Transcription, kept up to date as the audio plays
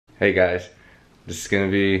Hey guys, this is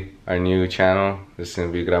gonna be our new channel. This is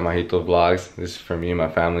gonna be Gramajito Vlogs. This is for me and my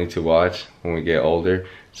family to watch when we get older,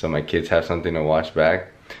 so my kids have something to watch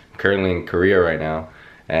back. I'm currently in Korea right now,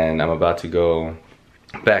 and I'm about to go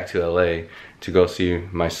back to LA to go see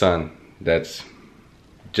my son that's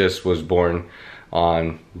just was born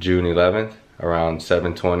on June 11th around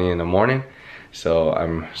 7:20 in the morning. So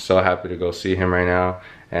I'm so happy to go see him right now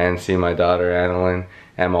and see my daughter Annalyn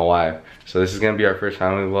and my wife. So this is gonna be our first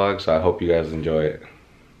family vlog, so I hope you guys enjoy it.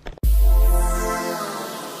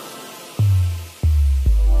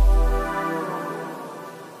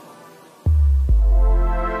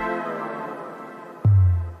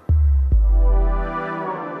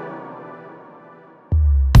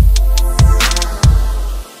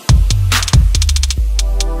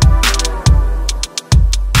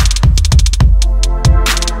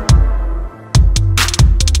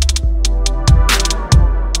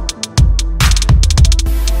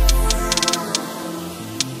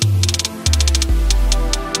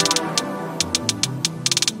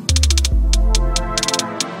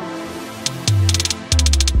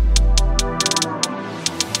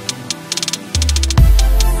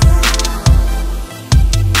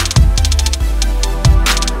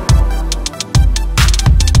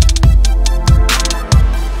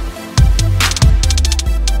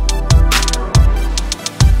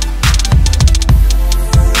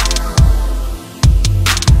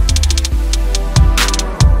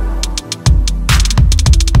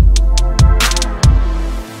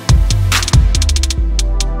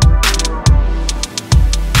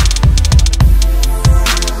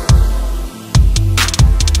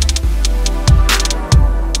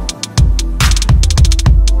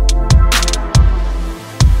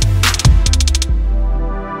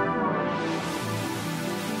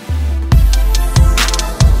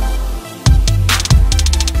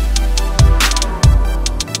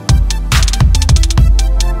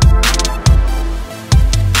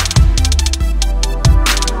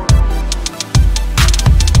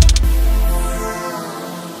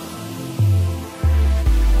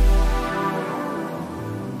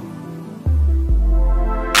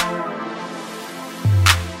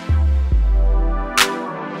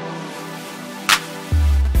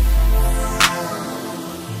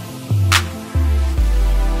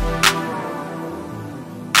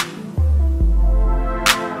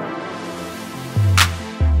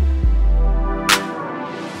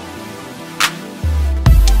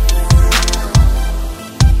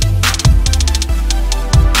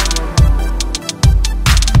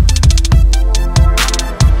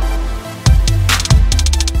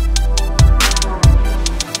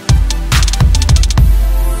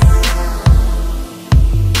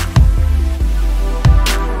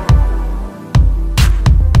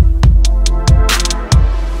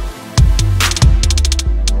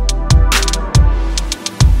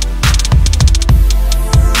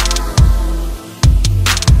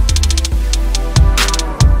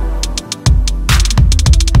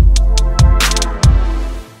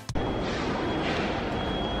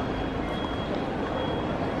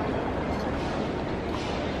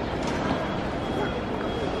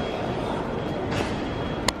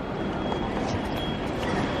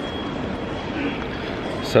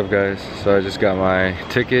 What's up guys? So I just got my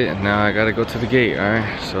ticket and now I gotta go to the gate.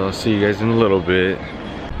 Alright, so I'll see you guys in a little bit.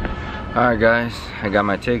 Alright guys, I got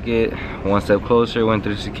my ticket. One step closer, went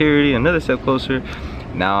through security, another step closer.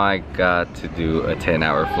 Now I got to do a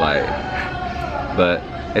 10-hour flight. But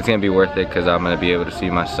it's gonna be worth it because I'm gonna be able to see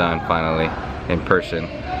my son finally in person.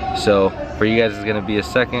 So for you guys it's gonna be a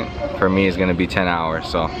second, for me it's gonna be 10 hours.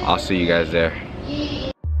 So I'll see you guys there.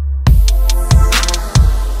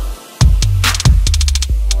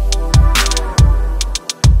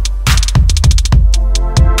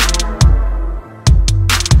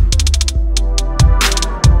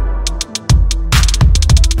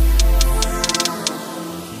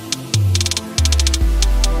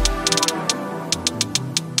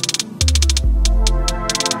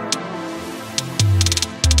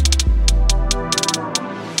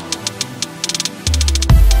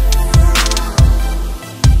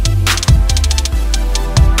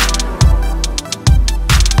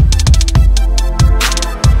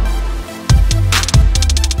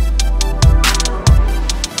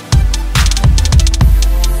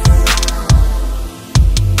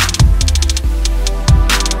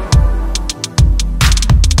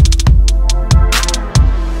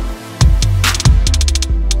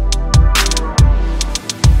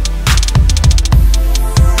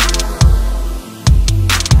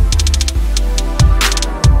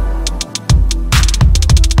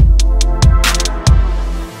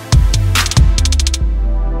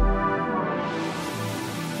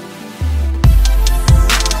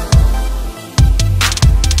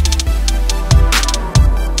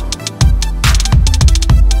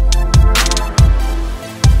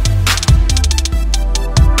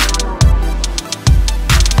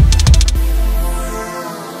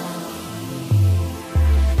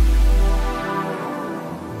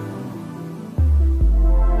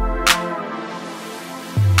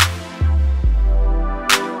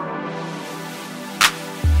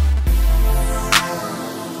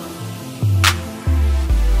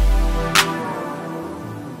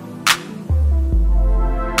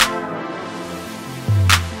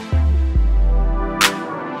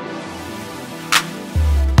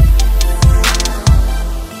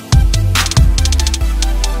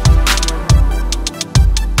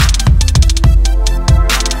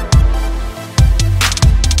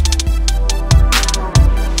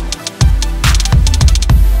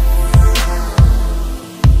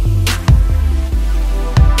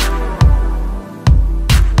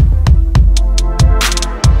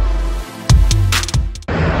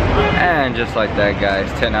 And just like that, guys,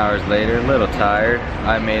 10 hours later, a little tired,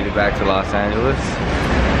 I made it back to Los Angeles.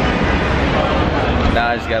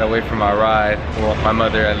 Now I just gotta wait for my ride. Well, my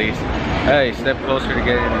mother at least. Hey, step closer to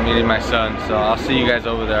getting meeting my son. So I'll see you guys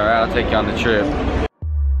over there. Alright, I'll take you on the trip.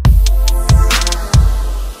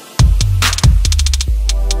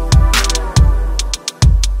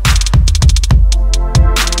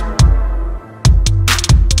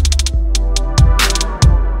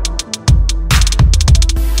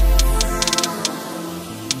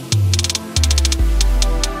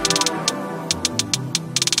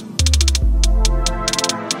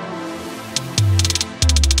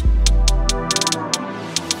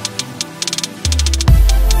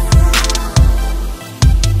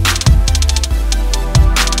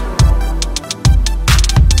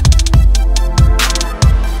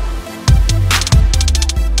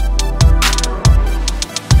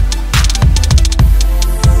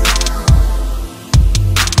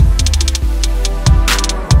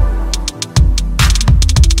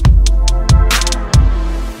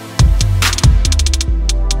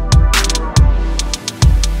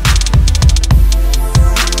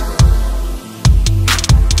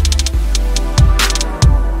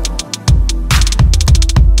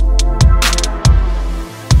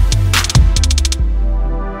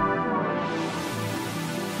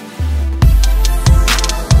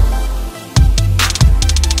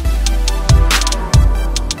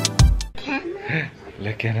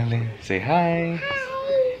 Look at Ellen. Say hi.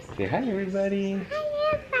 Hi. Say hi, everybody. Hi,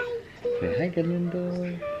 everybody. Say hi, Galindo.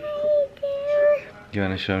 Hi, you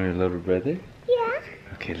want to show him your little brother? Yeah.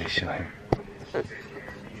 Okay, let's show him.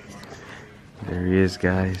 There he is,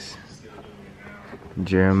 guys.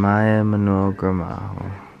 Jeremiah Emanuel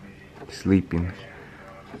Gramajo. Sleeping.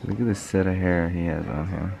 Look at the set of hair he has on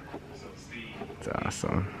him. It's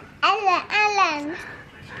awesome. Ellen.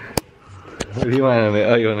 What do you want to?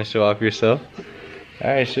 Oh, you want to show off yourself?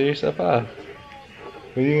 Alright, show yourself off.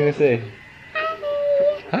 What are you gonna say?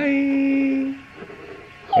 Hi!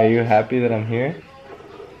 Are you happy that I'm here?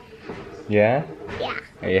 Yeah? Yeah.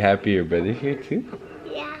 Are you happy your brother's here too?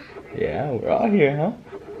 Yeah. Yeah, we're all here, huh?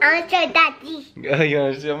 I want to show Daddy. Oh, you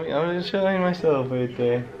wanna show me? I'm gonna show you myself right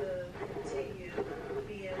there.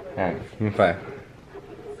 Alright, give me 5.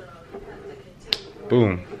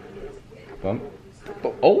 Boom. Bump.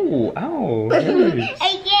 Oh, ow.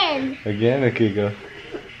 Again. Again? Okay, go.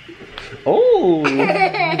 Oh!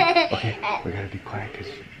 Okay, we gotta be quiet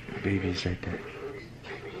because baby's right there.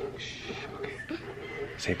 Baby, shh, okay.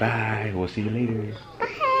 Say bye. We'll see you later.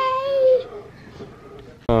 Bye.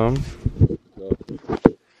 Go.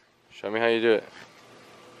 Show me how you do it.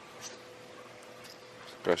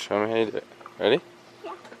 Go, show me how you do it. Ready?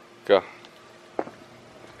 Yeah. Go.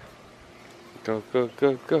 Go, go,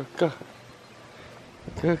 go, go, go.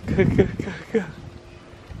 Go, go, go, go, go.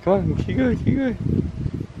 Come on, keep going, keep going.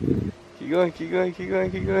 Keep going, keep going, keep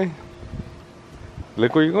going, keep going.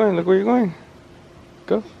 Look where you're going, look where you're going.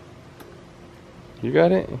 Go. You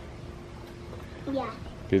got it? Yeah.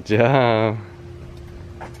 Good job.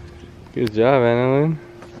 Good job, Annalyn.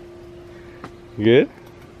 Good?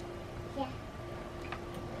 Yeah.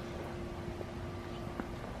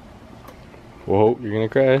 Whoa, you're gonna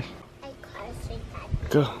crash. I can't say that.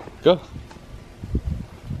 Go, go.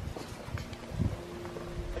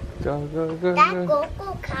 Go, go, go, That go.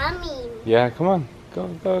 Goku coming. Yeah, come on. Go,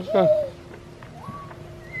 go, go.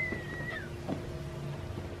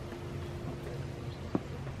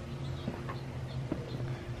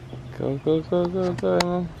 Go, go, go, go,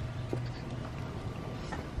 go.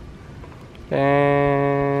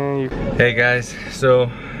 And hey guys,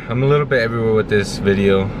 so I'm a little bit everywhere with this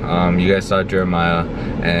video. You guys saw Jeremiah,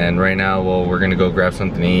 and right now, well, we're gonna go grab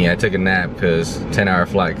something to eat. I took a nap because 10-hour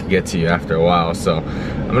flight could get to you after a while, so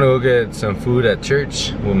I'm gonna go get some food at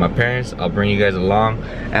church with my parents. I'll bring you guys along.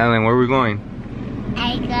 Alan, where are we going?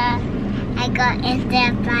 I got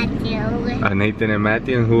Nathan Matthew. Nathan and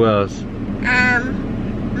Matthew, and who else?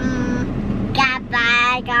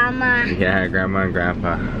 Grandpa, Grandma. Yeah, Grandma and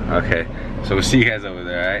Grandpa. Okay, so we'll see you guys over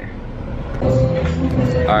there, alright?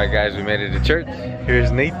 Alright guys, we made it to church.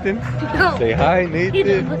 Here's Nathan. No. Say hi,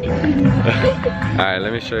 Nathan. Alright,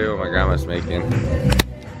 let me show you what my grandma's making.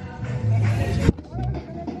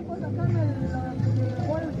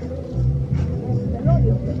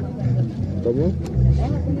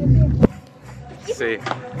 See?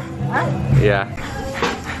 Yeah.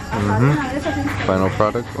 Final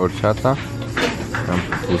product, horchata and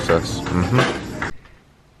pupusas.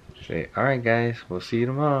 Say, alright guys, we'll see you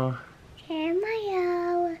tomorrow.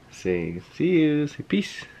 Jeremiah. Say, see you. Say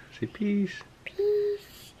peace. Say peace.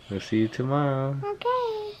 Peace. We'll see you tomorrow.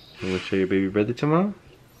 Okay. And we'll show your baby brother tomorrow?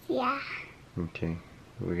 Yeah. Okay.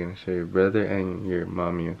 We're gonna show your brother and your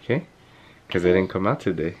mommy, okay? Because they didn't come out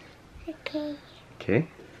today. Okay. Okay?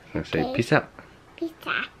 I'm gonna say Okay. peace out. Peace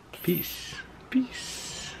out. Peace.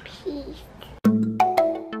 Peace. Peace.